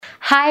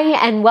Hi,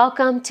 and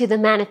welcome to the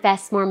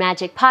Manifest More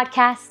Magic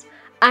podcast.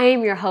 I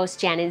am your host,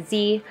 Janet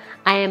Z.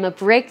 I am a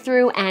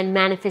breakthrough and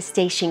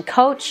manifestation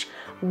coach.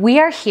 We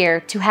are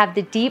here to have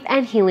the deep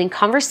and healing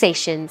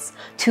conversations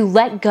to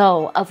let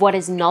go of what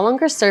is no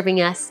longer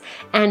serving us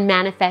and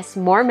manifest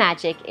more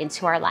magic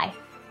into our life.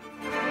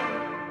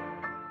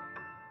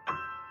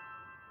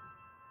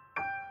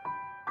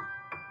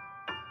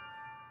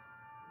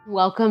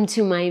 Welcome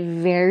to my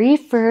very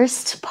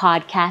first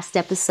podcast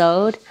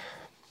episode.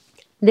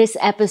 This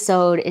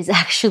episode is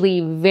actually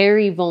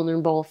very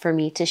vulnerable for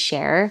me to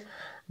share,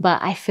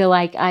 but I feel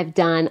like I've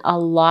done a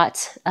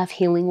lot of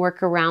healing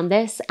work around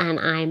this, and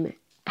I'm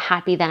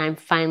happy that I'm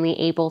finally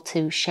able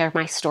to share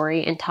my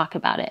story and talk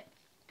about it.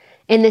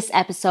 In this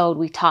episode,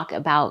 we talk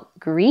about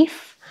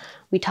grief,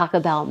 we talk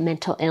about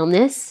mental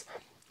illness,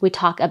 we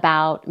talk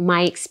about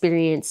my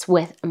experience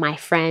with my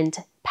friend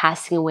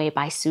passing away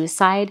by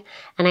suicide,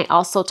 and I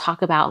also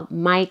talk about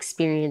my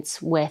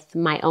experience with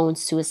my own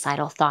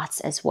suicidal thoughts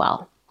as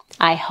well.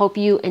 I hope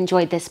you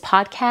enjoyed this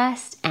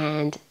podcast,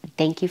 and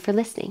thank you for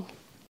listening.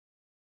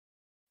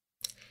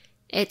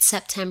 It's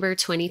September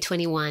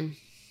 2021.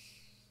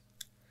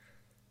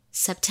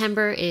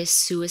 September is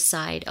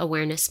Suicide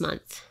Awareness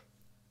Month,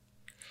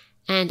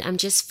 and I'm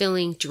just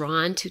feeling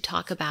drawn to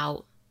talk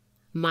about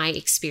my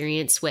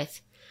experience with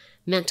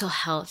mental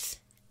health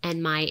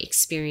and my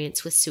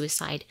experience with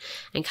suicide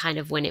and kind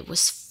of when it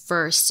was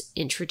first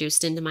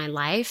introduced into my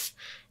life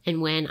and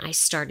when I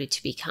started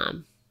to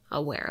become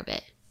aware of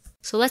it.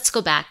 So let's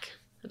go back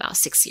about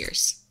 6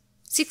 years.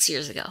 6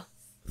 years ago,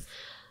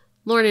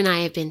 Lauren and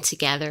I have been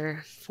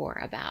together for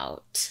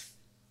about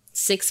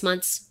 6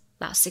 months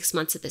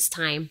at this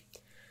time.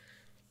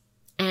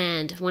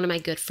 And one of my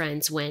good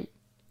friends went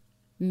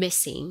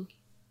missing.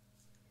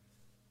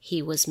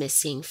 He was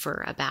missing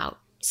for about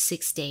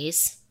 6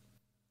 days.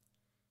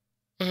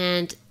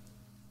 And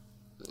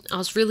I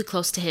was really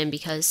close to him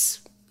because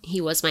he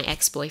was my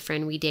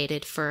ex-boyfriend. We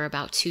dated for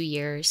about 2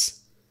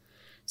 years.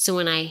 So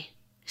when I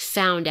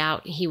found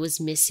out he was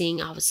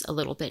missing, I was a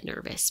little bit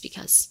nervous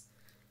because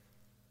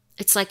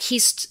it's like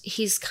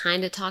he's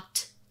kind of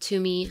talked to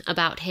me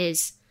about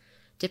his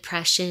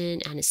depression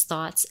and his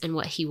thoughts and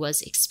what he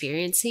was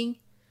experiencing.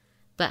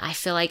 But I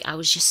feel like I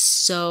was just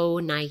so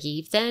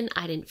naive then.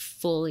 I didn't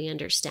fully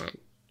understand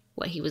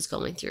what he was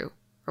going through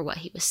or what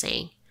he was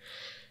saying.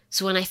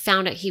 So when I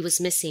found out he was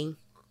missing,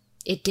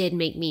 it did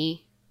make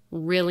me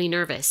really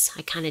nervous.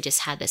 I kind of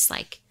just had this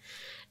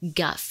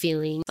gut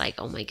feeling like,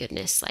 oh my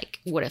goodness,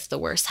 what if the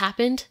worst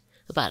happened?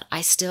 But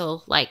I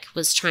still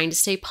was trying to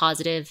stay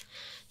positive,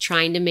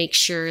 trying to make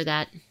sure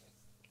that,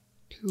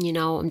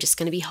 I'm just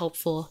going to be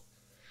hopeful.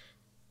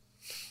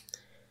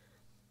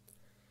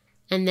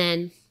 And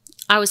then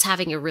I was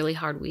having a really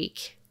hard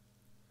week.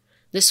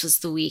 This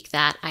was the week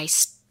that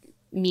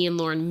me and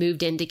Lauren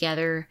moved in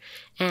together,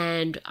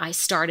 and I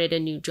started a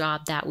new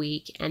job that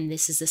week, and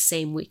this is the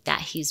same week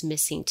that he's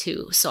missing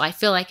too. So I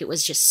feel like it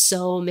was just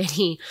so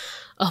many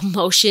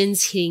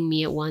emotions hitting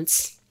me at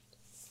once.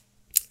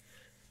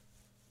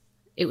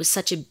 It was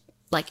such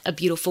a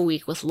beautiful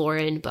week with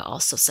Lauren, but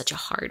also such a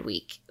hard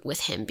week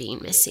with him being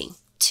missing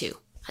too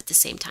at the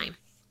same time.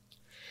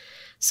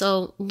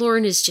 So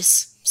Lauren is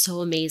just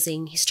so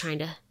amazing. He's trying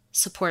to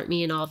support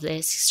me in all of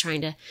this. He's trying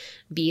to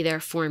be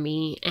there for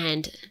me,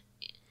 and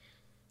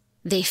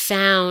they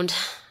found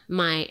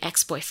my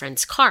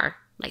ex-boyfriend's car.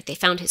 They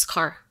found his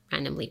car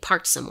randomly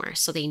parked somewhere.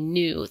 So they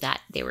knew that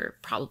they were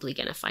probably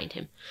going to find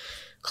him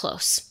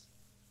close.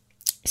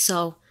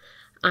 So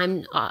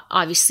I'm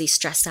obviously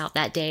stressed out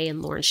that day,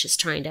 and Lauren's just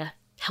trying to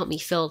help me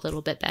feel a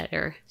little bit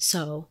better.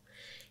 So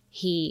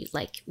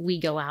we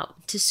go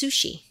out to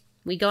sushi.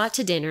 We go out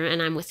to dinner, and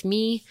I'm with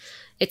me.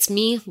 It's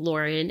me,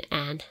 Lauren,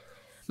 and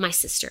my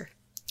sister.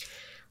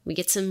 We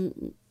get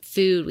some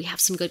food, we have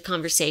some good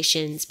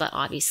conversations, but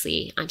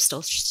obviously I'm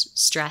still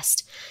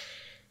stressed.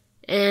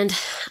 And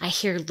I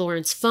hear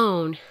Lauren's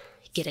phone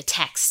get a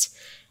text,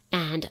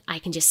 and I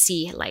can just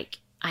see,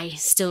 I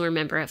still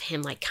remember of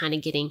him kind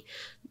of getting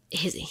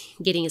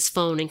his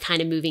phone and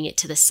kind of moving it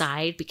to the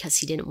side because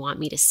he didn't want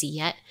me to see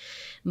yet.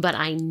 But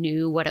I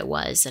knew what it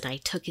was, and I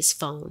took his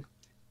phone.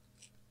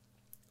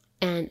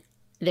 And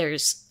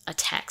there's a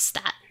text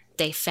that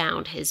they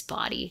found his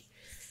body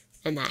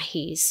and that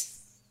he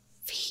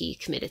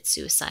committed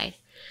suicide.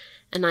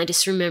 And I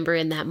just remember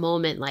in that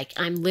moment,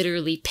 I'm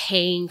literally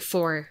paying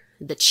for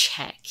the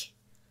check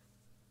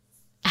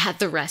at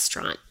the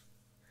restaurant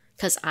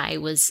because I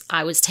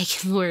was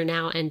taking Lauren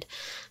out, and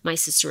my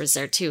sister was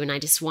there too, and I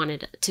just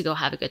wanted to go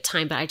have a good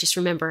time. But I just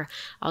remember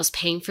I was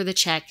paying for the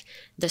check.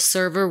 The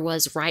server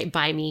was right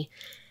by me,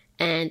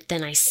 and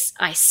then I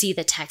see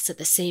the text at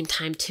the same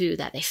time too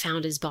that they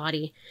found his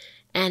body,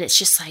 and it's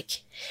just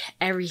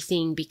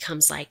everything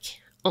becomes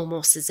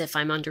almost as if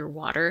I'm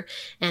underwater,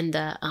 and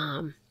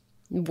the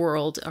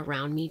world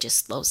around me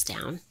just slows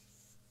down.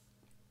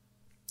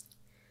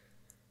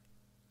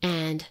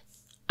 And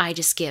I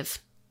just give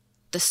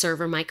the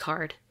server my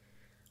card.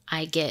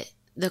 I get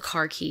the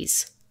car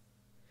keys,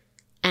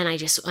 and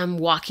I'm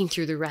walking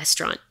through the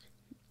restaurant,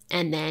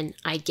 and then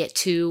I get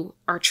to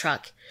our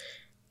truck,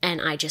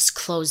 And I just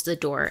closed the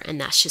door, and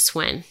that's just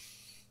when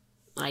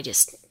I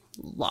just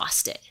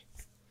lost it.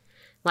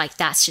 Like,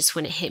 that's just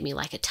when it hit me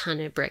like a ton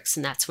of bricks,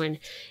 and that's when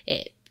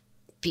it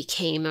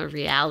became a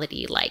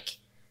reality. Like,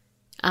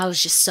 I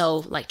was just so,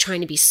 like,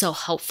 trying to be so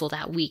helpful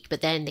that week,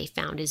 but then they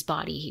found his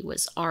body. He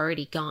was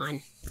already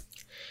gone.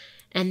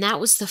 And that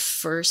was the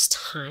first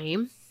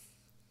time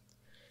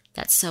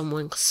that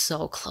someone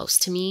so close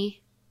to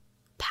me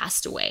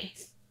passed away.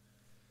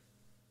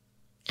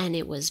 And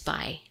it was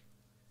by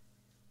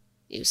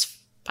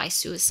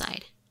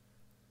suicide.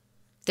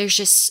 There's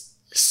just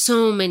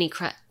so many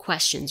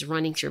questions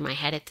running through my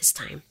head at this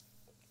time.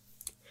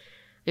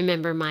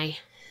 Remember, my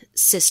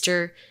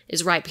sister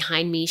is right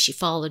behind me. She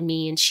followed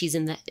me, and she's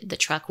in the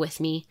truck with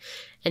me.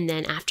 And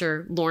then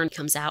after Lauren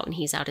comes out, and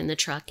he's out in the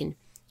truck, and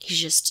he's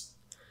just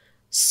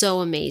so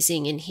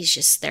amazing. And he's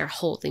just there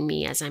holding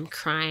me as I'm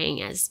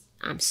crying, as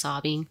I'm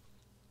sobbing.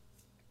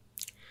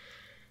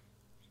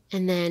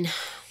 And then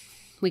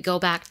we go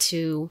back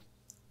to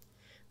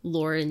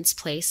Lauren's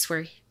place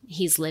where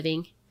he's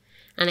living.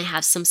 And I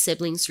have some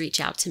siblings reach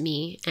out to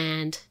me,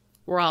 and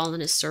we're all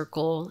in a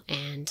circle,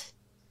 and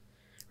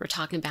we're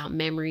talking about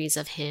memories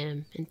of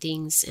him and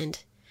things.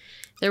 And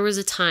there was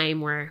a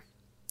time where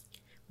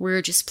we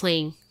were just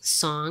playing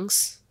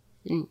songs,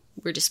 and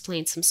we're just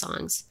playing some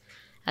songs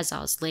as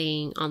I was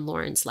laying on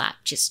Lauren's lap,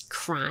 just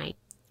crying.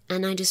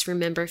 And I just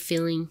remember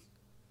feeling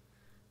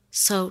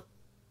so,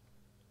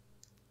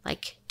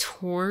 like,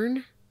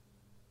 torn,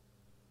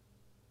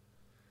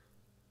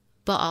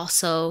 but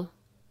also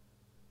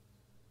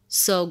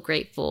so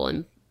grateful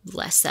and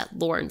blessed that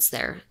Lauren's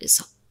there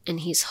and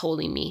he's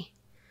holding me,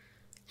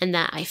 and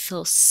that I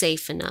feel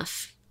safe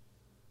enough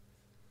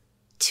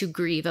to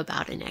grieve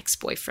about an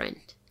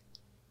ex-boyfriend.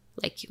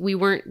 Like,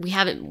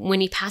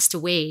 when he passed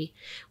away,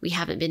 we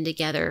haven't been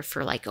together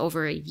for like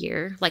over a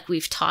year. Like,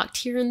 we've talked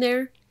here and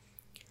there.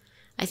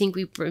 I think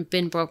we've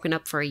been broken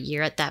up for a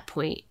year at that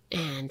point,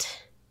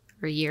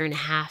 or a year and a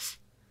half.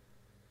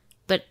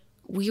 But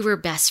we were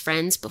best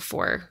friends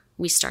before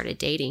we started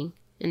dating.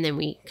 And then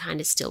we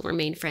kind of still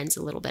remained friends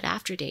a little bit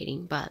after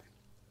dating. But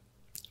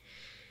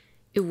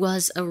it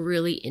was a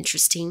really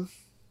interesting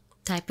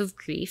type of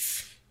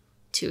grief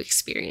to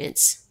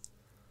experience.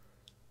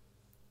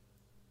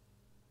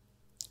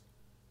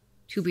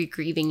 To be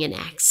grieving an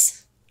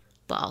ex,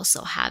 but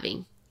also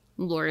having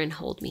Lauren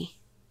hold me.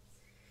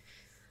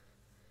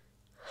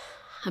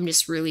 I'm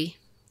just really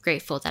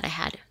grateful that I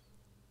had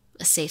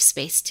a safe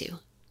space too.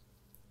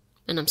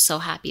 And I'm so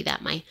happy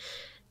that my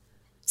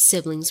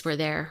siblings were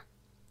there,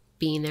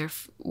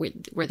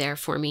 were there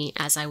for me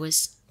as I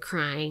was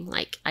crying.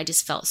 Like, I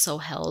just felt so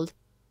held.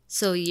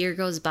 So a year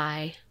goes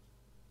by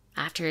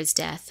after his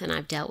death, and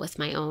I've dealt with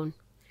my own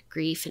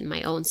grief and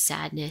my own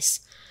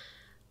sadness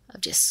of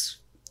just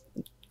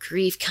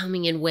grief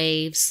coming in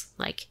waves,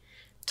 like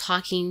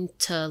talking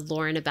to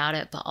Lauren about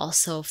it, but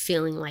also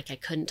feeling like I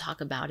couldn't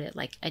talk about it,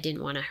 like I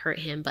didn't want to hurt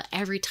him. But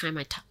every time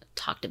I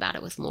talked about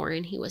it with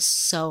Lauren, he was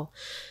so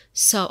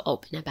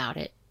open about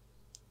it.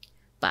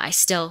 But I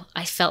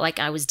felt like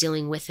I was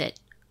dealing with it,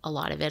 a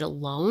lot of it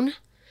alone,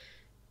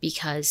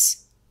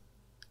 because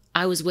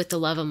I was with the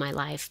love of my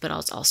life, but I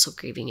was also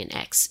grieving an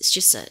ex. It's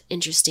just an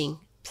interesting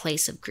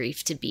place of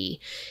grief to be.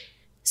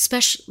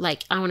 Especially,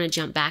 like, I want to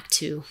jump back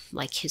to,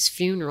 like, his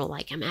funeral.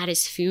 Like, I'm at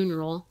his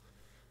funeral.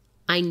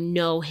 I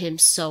know him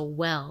so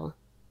well,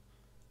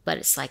 but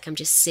it's like I'm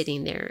just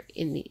sitting there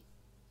in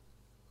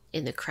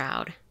the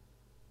crowd,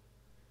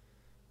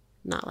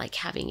 not like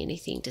having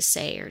anything to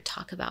say or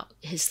talk about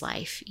his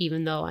life,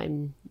 even though I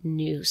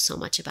knew so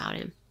much about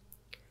him.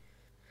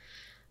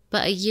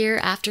 But a year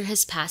after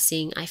his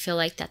passing, I feel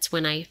like that's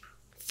when I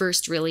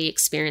first really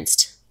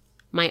experienced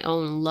my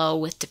own low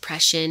with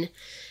depression,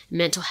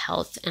 mental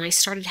health, and I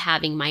started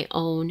having my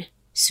own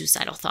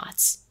suicidal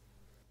thoughts.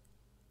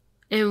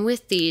 And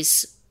with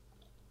these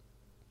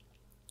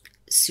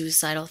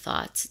suicidal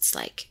thoughts,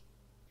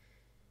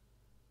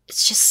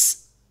 it's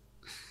just,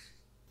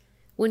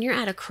 when you're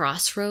at a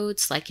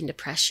crossroads, like in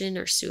depression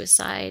or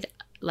suicide,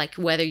 like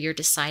whether you're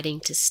deciding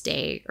to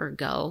stay or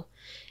go,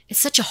 it's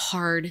such a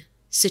hard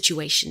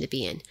situation to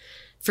be in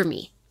for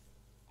me.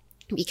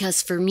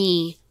 Because for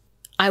me,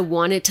 I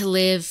wanted to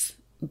live,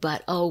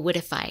 but what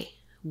if I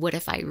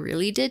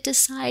really did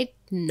decide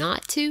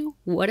not to?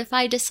 What if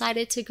I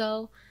decided to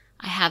go?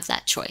 I have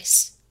that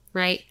choice,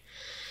 right?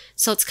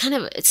 So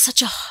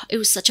it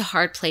was such a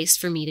hard place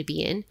for me to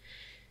be in,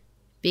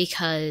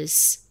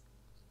 because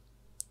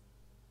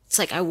it's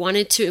like I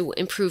wanted to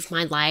improve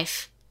my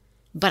life,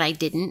 but I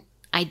didn't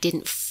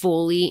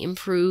fully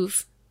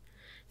improve,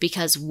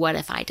 because what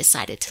if I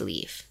decided to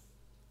leave?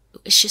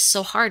 It's just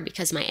so hard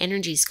because my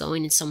energy is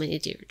going in so many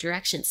different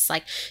directions. It's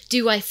like,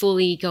 do I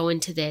fully go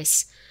into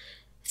this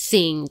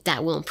thing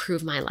that will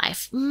improve my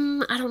life?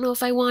 I don't know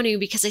if I want to,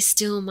 because I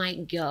still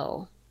might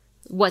go.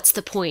 What's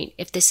the point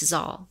if this is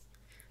all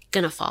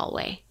gonna fall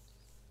away?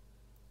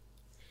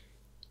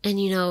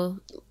 And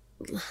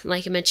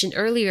like I mentioned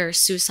earlier,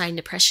 suicide and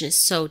depression is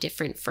so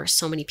different for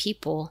so many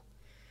people.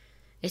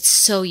 It's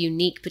so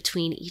unique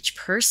between each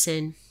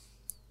person.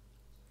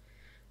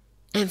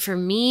 And for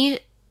me,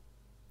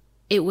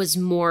 it was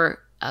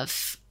more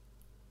of,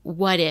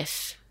 what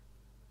if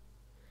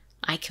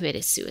I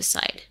committed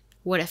suicide?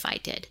 What if I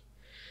did?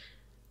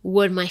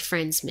 Would my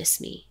friends miss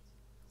me?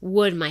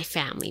 Would my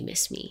family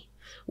miss me?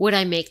 Would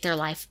I make their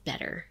life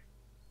better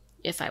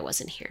if I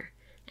wasn't here?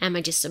 Am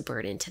I just a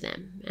burden to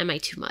them? Am I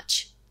too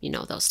much?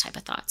 Those type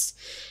of thoughts.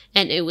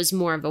 And it was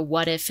more of a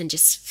what if, and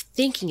just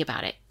thinking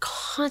about it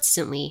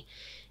constantly,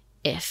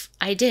 if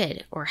I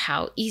did, or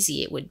how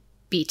easy it would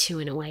be to,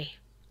 in a way.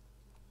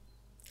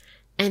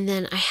 And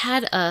then I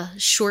had a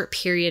short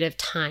period of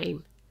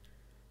time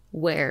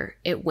where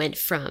it went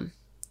from,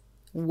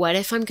 what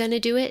if I'm going to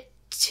do it,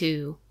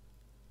 to,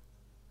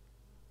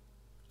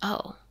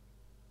 oh,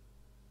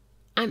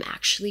 I'm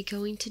actually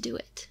going to do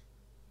it.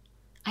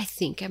 I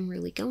think I'm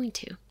really going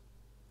to.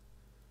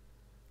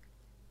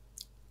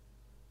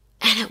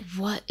 And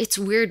it's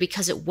weird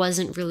because it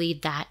wasn't really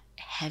that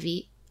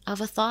heavy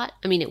of a thought.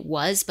 I mean, it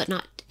was, but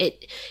not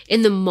it.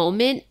 In the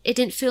moment, it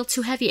didn't feel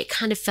too heavy. It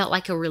kind of felt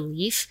like a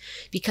relief,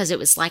 because it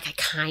was like I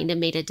kind of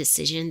made a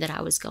decision that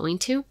I was going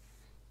to.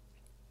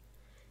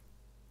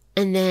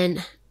 And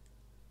then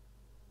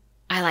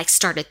I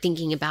started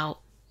thinking about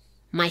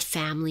my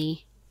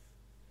family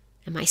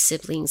and my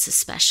siblings,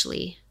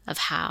 especially, of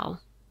how,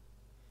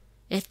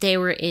 if they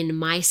were in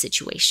my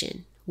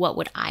situation, what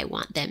would I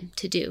want them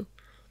to do?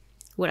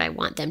 Would I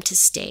want them to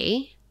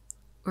stay,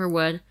 or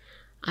would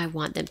I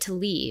want them to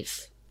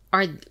leave?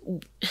 And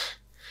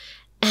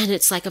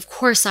it's like, of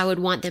course I would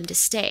want them to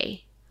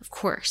stay. Of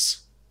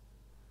course.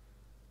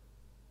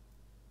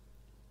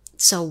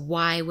 So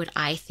why would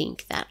I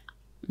think that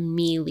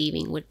me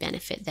leaving would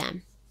benefit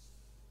them?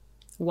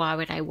 Why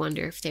would I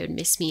wonder if they would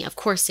miss me? Of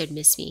course they'd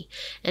miss me.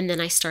 And then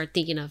I started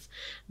thinking of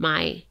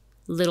my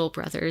little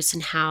brothers,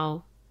 and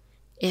how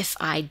if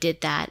I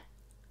did that,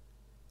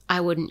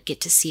 I wouldn't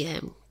get to see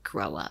them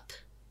grow up,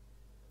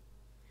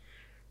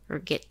 or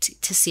get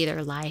to see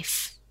their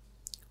life,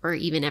 or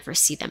even ever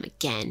see them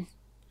again.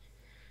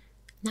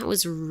 And that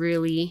was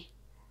really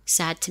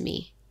sad to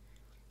me.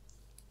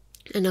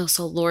 And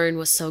also Lauren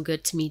was so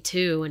good to me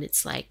too, and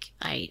it's like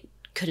I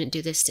couldn't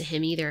do this to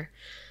him either.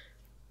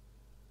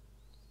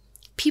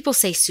 People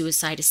say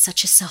suicide is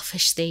such a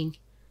selfish thing,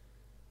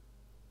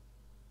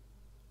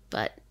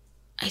 but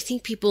I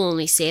think people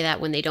only say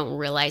that when they don't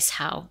realize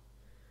how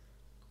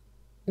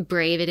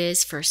brave it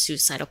is for a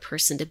suicidal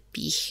person to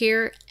be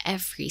here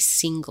every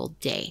single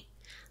day.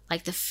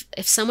 Like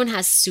if someone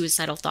has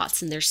suicidal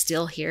thoughts and they're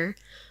still here,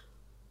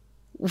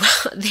 well,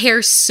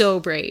 they're so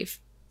brave.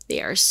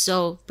 They are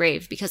so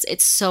brave, because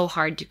it's so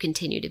hard to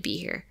continue to be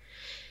here.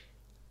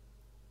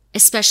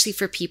 Especially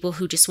for people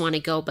who just want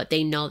to go, but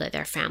they know that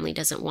their family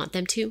doesn't want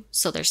them to,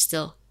 so they're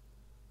still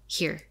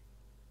here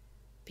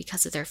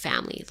because of their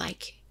family.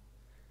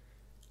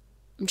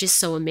 I'm just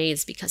so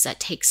amazed, because that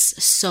takes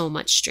so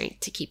much strength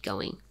to keep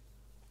going.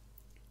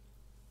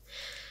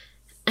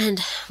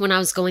 And when I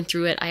was going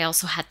through it, I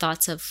also had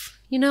thoughts of,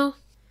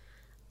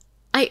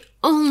 I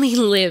only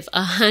live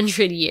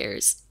 100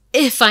 years,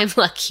 if I'm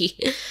lucky.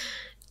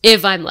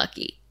 If I'm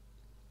lucky.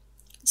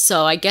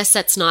 So I guess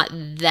that's not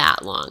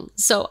that long.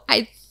 So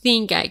I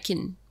think I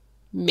can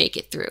make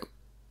it through.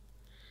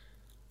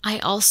 I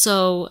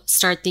also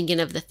started thinking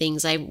of the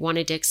things I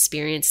wanted to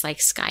experience, like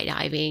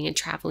skydiving and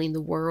traveling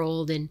the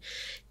world and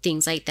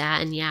things like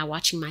that. And yeah,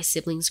 watching my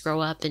siblings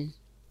grow up and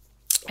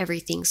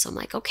everything. So I'm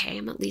like, okay,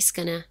 I'm at least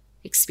gonna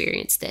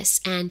experience this.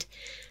 And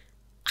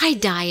I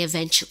die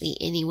eventually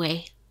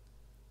anyway.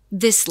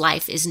 This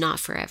life is not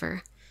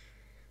forever.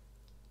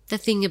 The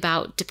thing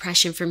about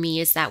depression for me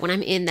is that when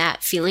I'm in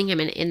that feeling,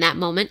 I'm in that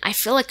moment, I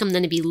feel like I'm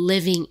going to be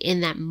living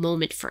in that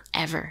moment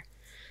forever.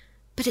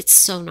 But it's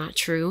so not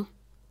true.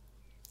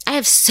 I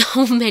have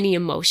so many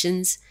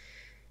emotions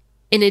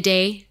in a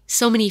day,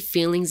 so many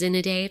feelings in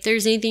a day. If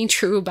there's anything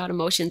true about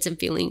emotions and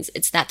feelings,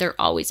 it's that they're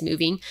always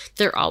moving,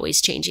 they're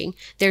always changing,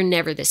 they're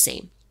never the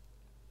same.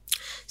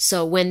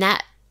 So when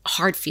that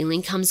hard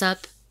feeling comes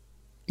up,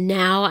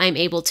 now I'm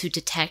able to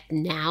detect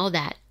now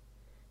that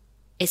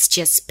it's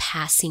just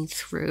passing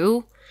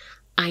through.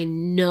 I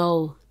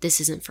know this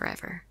isn't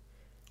forever.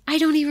 I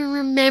don't even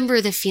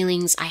remember the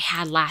feelings I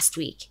had last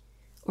week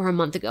or a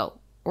month ago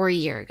or a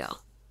year ago.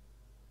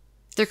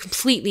 They're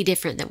completely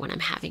different than what I'm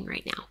having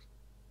right now.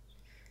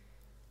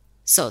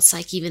 So it's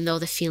like, even though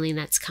the feeling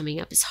that's coming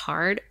up is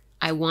hard,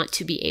 I want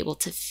to be able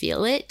to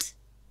feel it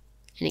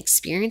and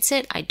experience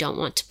it. I don't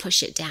want to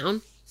push it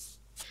down,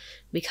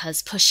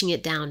 because pushing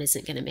it down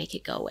isn't going to make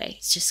it go away.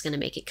 It's just going to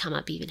make it come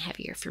up even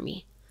heavier for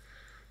me.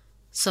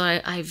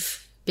 So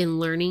I've been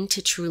learning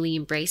to truly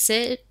embrace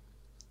it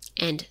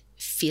and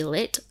feel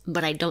it,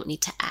 but I don't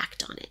need to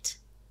act on it.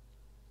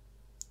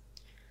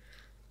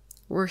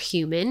 We're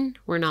human.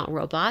 We're not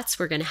robots.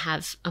 We're going to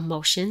have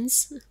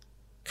emotions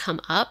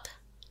come up,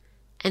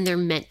 and they're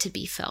meant to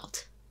be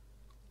felt.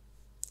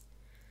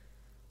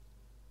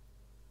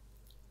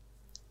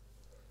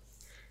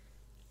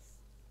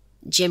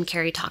 Jim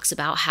Carrey talks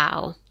about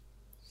how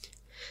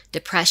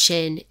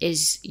depression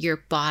is your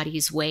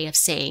body's way of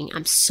saying,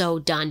 I'm so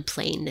done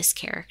playing this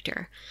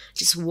character. I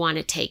just want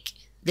to take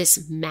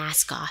this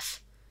mask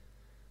off.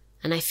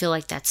 And I feel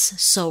like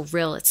that's so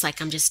real. It's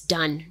like I'm just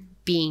done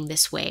being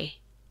this way.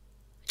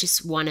 I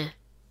just want to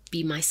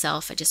be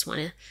myself. I just want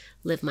to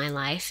live my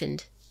life,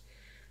 and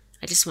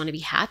I just want to be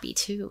happy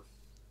too.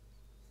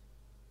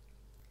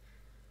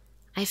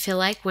 I feel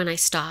like when I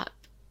stopped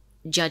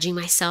judging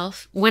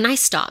myself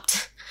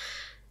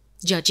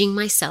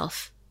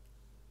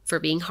for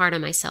being hard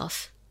on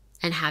myself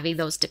and having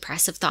those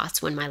depressive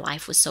thoughts when my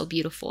life was so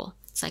beautiful,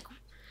 it's like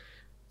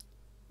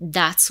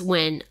that's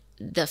when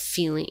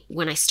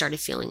I started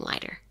feeling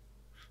lighter.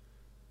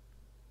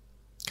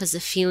 Because the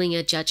feeling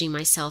of judging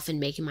myself and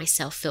making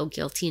myself feel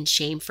guilty and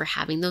shame for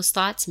having those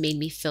thoughts made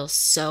me feel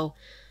so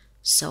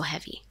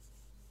heavy.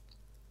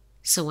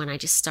 So when I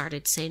just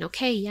started saying,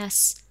 okay,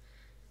 yes,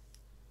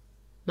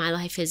 my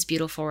life is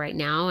beautiful right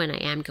now, and I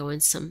am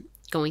going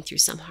through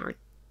some hard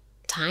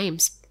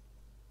times,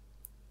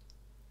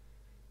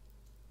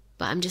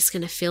 but I'm just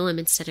going to feel him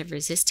instead of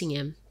resisting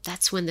him.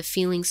 That's when the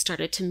feelings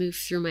started to move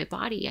through my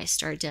body. I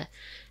started to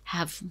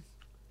have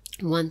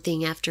one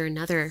thing after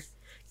another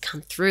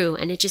come through,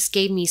 and it just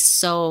gave me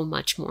so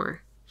much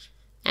more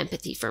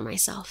empathy for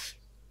myself.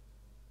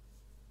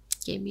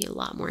 It gave me a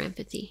lot more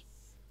empathy.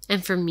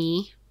 And for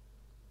me,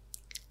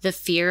 the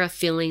fear of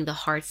feeling the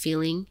hard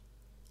feeling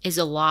is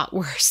a lot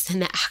worse than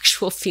the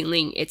actual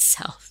feeling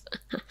itself.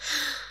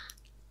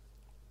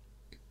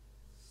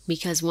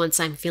 Because once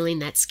I'm feeling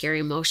that scary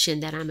emotion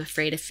that I'm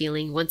afraid of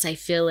feeling, once I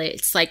feel it,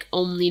 it's like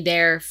only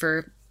there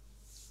for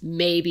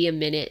maybe a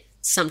minute,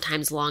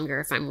 sometimes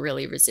longer if I'm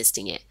really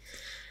resisting it.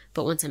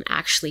 But once I'm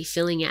actually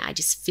feeling it, I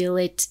just feel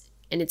it,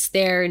 and it's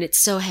there, and it's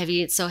so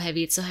heavy, and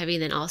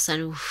then all of a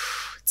sudden,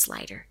 it's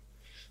lighter.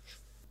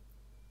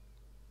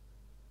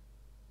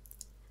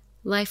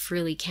 Life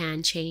really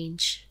can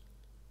change.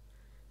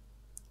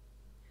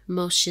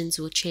 Emotions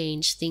will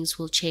change, things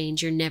will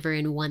change. You're never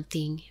in one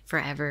thing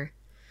forever.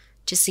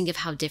 Just think of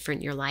how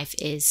different your life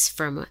is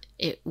from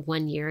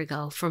 1 year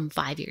ago, from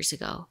 5 years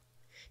ago,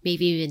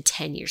 maybe even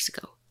 10 years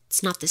ago.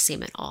 It's not the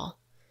same at all.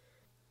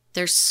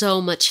 There's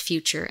so much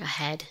future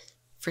ahead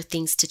for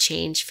things to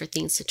change, for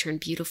things to turn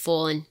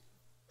beautiful, and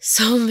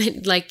so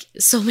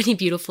many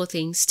beautiful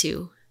things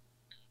to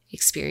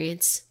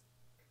experience.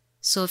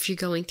 So if you're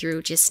going through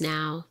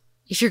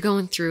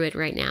it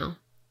right now,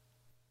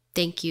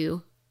 thank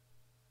you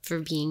for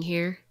being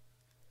here.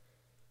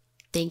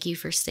 Thank you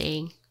for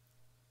staying.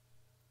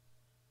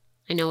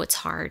 I know it's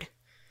hard,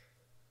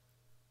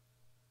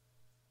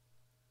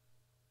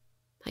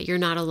 but you're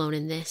not alone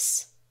in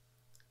this.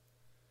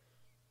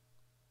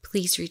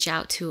 Please reach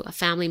out to a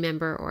family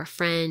member or a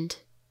friend,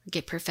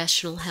 get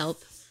professional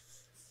help.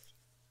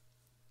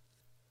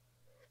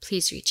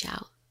 Please reach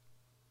out.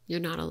 You're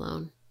not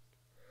alone.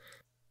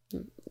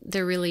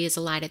 There really is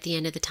a light at the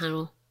end of the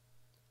tunnel.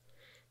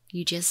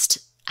 You just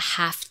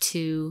have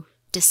to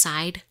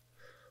decide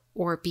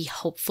or be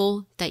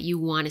hopeful that you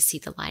want to see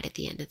the light at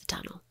the end of the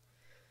tunnel.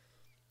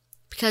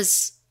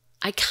 Because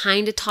I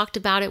kind of talked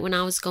about it when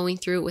I was going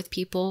through it with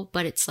people,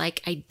 but it's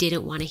like I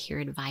didn't want to hear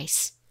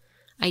advice.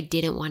 I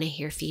didn't want to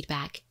hear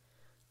feedback.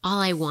 All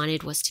I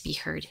wanted was to be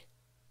heard.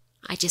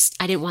 I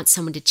didn't want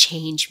someone to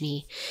change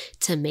me,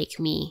 to make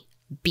me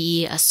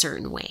be a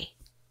certain way.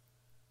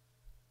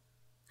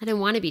 I didn't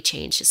want to be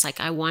changed. It's like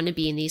I want to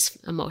be in these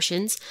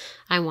emotions.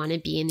 I want to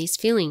be in these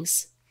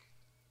feelings.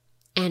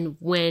 And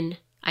when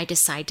I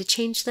decide to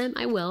change them,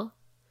 I will.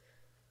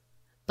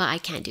 But I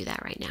can't do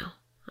that right now.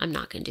 I'm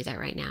not going to do that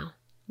right now.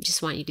 I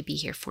just want you to be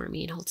here for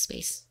me and hold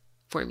space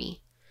for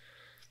me.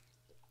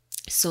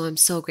 So I'm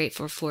so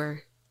grateful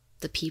for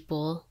the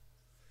people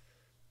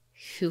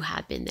who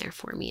have been there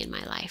for me in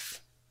my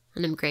life.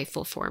 And I'm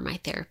grateful for my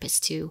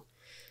therapist too,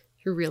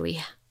 who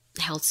really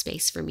held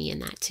space for me in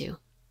that too.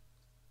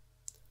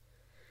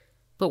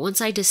 But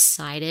once I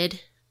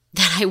decided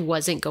that I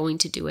wasn't going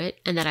to do it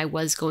and that I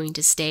was going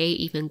to stay,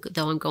 even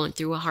though I'm going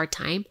through a hard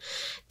time,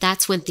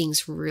 that's when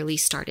things really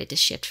started to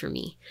shift for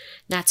me.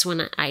 That's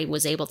when I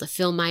was able to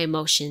feel my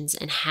emotions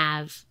and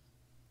have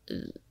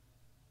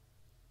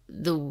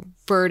the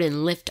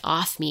burden lift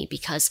off me,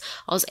 because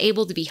I was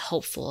able to be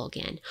hopeful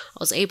again. I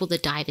was able to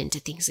dive into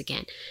things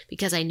again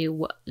because I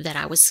knew that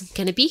I was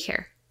going to be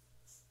here.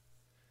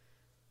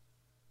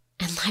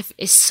 And life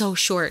is so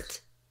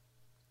short.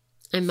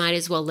 I might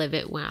as well live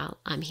it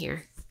while I'm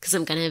here, because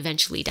I'm going to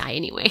eventually die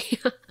anyway.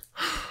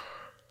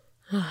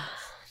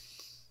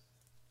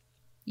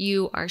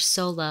 You are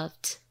so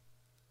loved.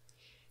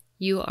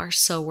 You are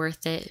so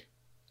worth it.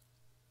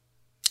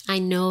 I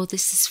know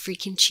this is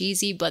freaking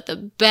cheesy, but the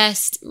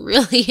best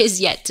really is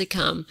yet to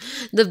come.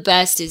 The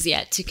best is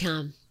yet to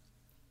come.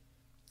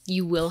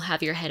 You will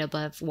have your head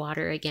above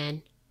water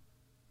again.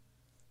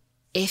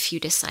 If you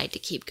decide to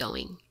keep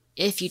going.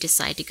 If you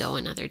decide to go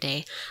another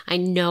day. I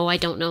know I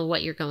don't know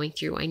what you're going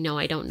through. I know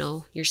I don't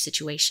know your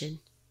situation.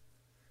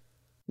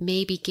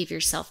 Maybe give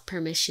yourself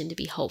permission to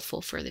be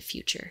hopeful for the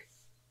future.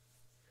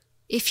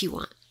 If you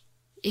want.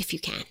 If you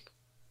can.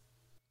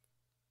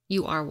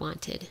 You are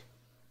wanted.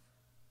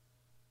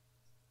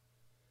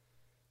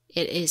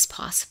 It is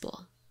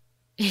possible.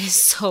 It is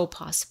so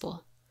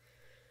possible.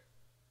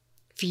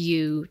 for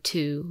you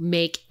to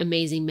make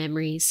amazing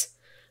memories,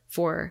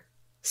 for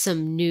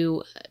some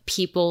new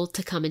people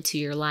to come into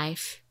your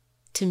life,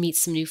 to meet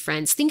some new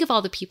friends. Think of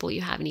all the people you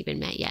haven't even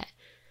met yet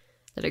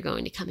that are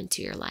going to come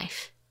into your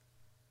life.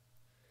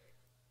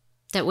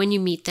 That when you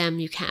meet them,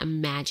 you can't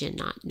imagine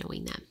not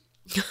knowing them.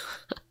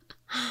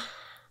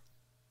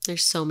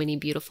 There's so many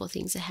beautiful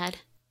things ahead,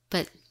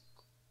 but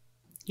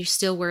you're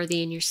still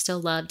worthy and you're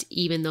still loved,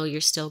 even though you're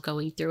still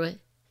going through it.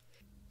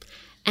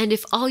 And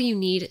if all you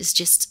need is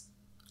just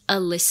a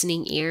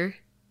listening ear,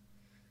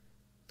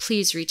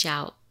 please reach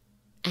out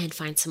and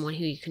find someone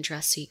who you can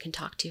trust so you can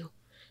talk to.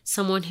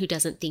 Someone who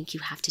doesn't think you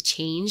have to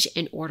change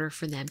in order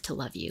for them to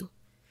love you.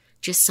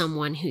 Just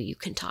someone who you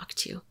can talk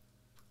to.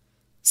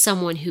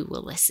 Someone who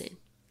will listen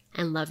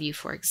and love you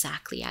for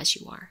exactly as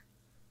you are.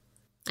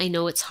 I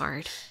know it's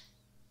hard.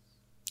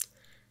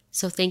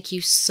 So thank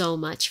you so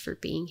much for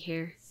being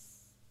here.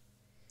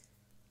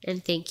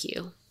 And thank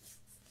you.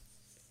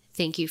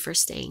 Thank you for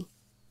staying.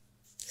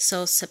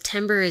 So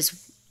September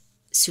is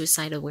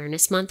Suicide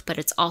Awareness Month, but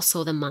it's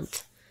also the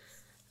month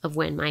of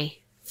when my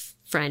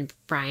friend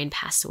Brian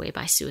passed away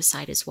by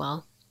suicide as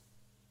well.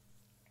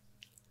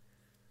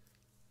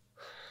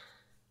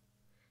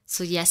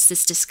 So yes,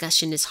 this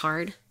discussion is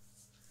hard,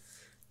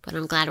 but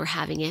I'm glad we're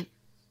having it.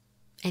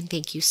 And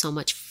thank you so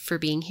much for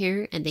being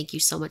here, and thank you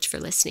so much for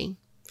listening.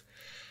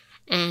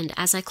 And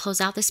as I close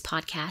out this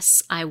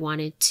podcast, I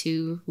wanted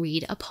to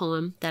read a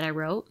poem that I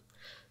wrote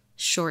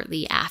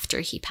shortly after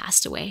he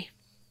passed away.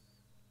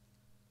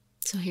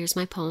 So here's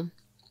my poem.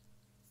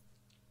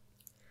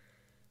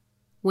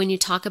 When you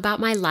talk about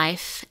my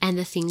life and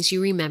the things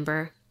you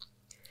remember,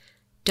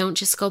 don't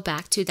just go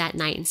back to that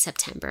night in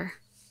September.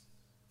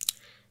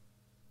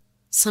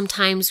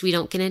 Sometimes we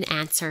don't get an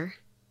answer,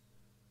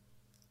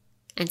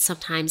 and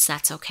sometimes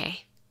that's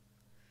okay.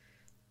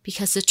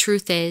 Because the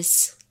truth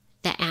is,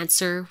 the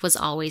answer was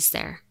always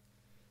there.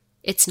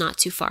 It's not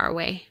too far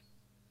away.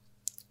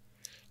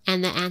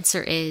 And the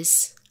answer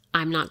is,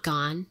 I'm not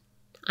gone.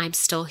 I'm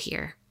still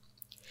here.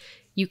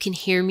 You can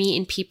hear me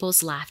in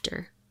people's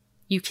laughter.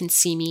 You can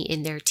see me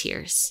in their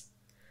tears.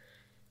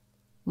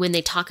 When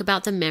they talk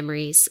about the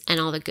memories and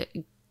all the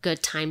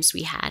good times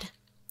we had,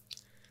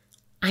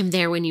 I'm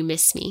there when you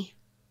miss me.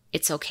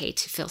 It's okay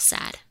to feel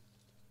sad.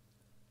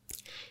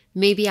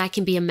 Maybe I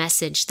can be a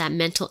message that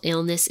mental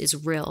illness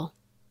is real.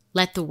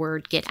 Let the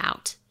word get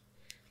out.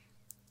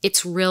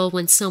 It's real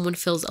when someone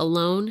feels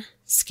alone,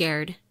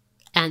 scared,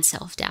 and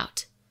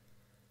self-doubt.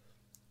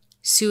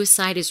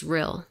 Suicide is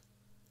real,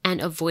 and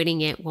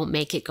avoiding it won't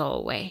make it go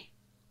away.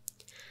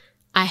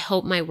 I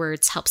hope my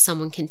words help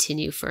someone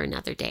continue for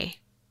another day.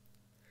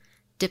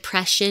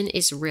 Depression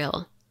is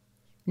real.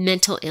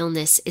 Mental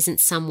illness isn't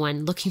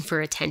someone looking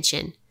for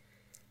attention.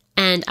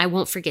 And I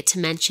won't forget to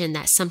mention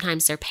that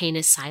sometimes their pain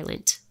is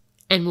silent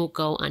and will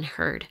go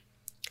unheard.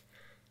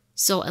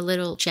 So a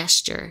little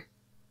gesture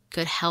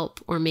could help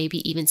or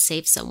maybe even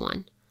save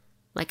someone,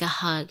 like a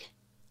hug,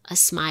 a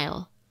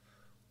smile,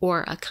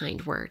 or a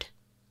kind word.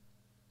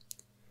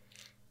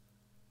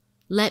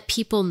 Let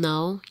people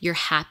know you're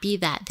happy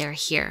that they're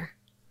here.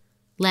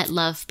 Let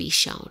love be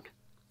shown.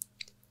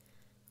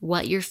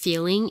 What you're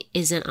feeling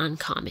isn't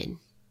uncommon.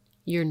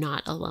 You're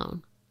not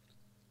alone.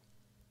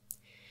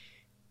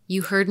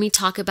 You heard me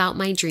talk about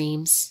my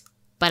dreams,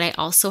 but I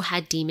also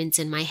had demons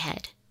in my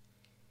head.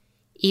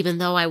 Even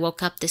though I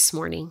woke up this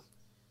morning,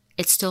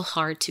 it's still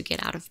hard to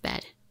get out of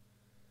bed.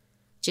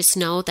 Just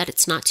know that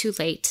it's not too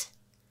late.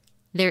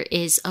 There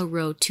is a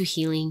road to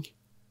healing.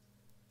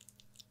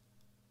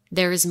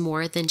 There is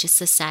more than just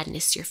the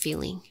sadness you're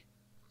feeling.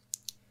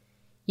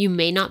 You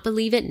may not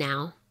believe it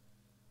now.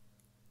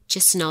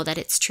 Just know that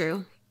it's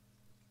true.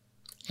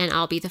 And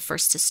I'll be the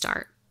first to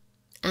start.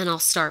 And I'll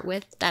start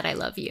with that I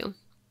love you.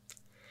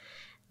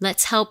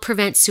 Let's help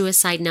prevent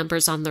suicide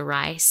numbers on the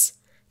rise.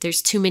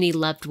 There's too many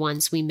loved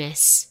ones we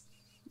miss.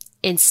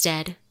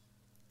 Instead,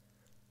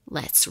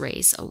 let's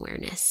raise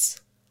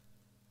awareness.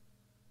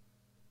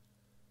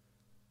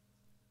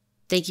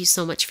 Thank you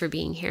so much for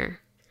being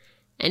here.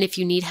 And if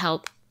you need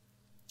help,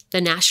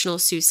 the National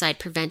Suicide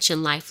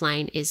Prevention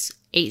Lifeline is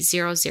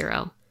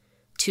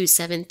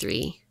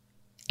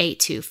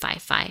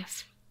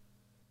 800-273-8255.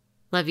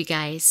 Love you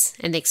guys,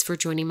 and thanks for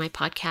joining my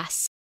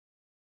podcast.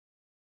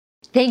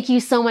 Thank you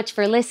so much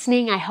for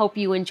listening. I hope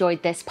you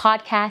enjoyed this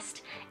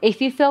podcast.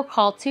 If you feel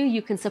called to,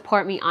 you can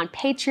support me on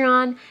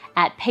Patreon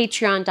at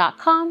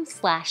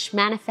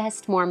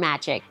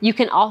patreon.com/manifestmoremagic. You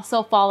can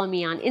also follow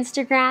me on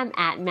Instagram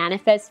at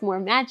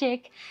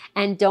manifestmoremagic.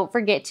 And don't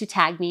forget to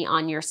tag me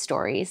on your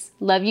stories.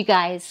 Love you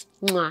guys.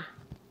 Mwah.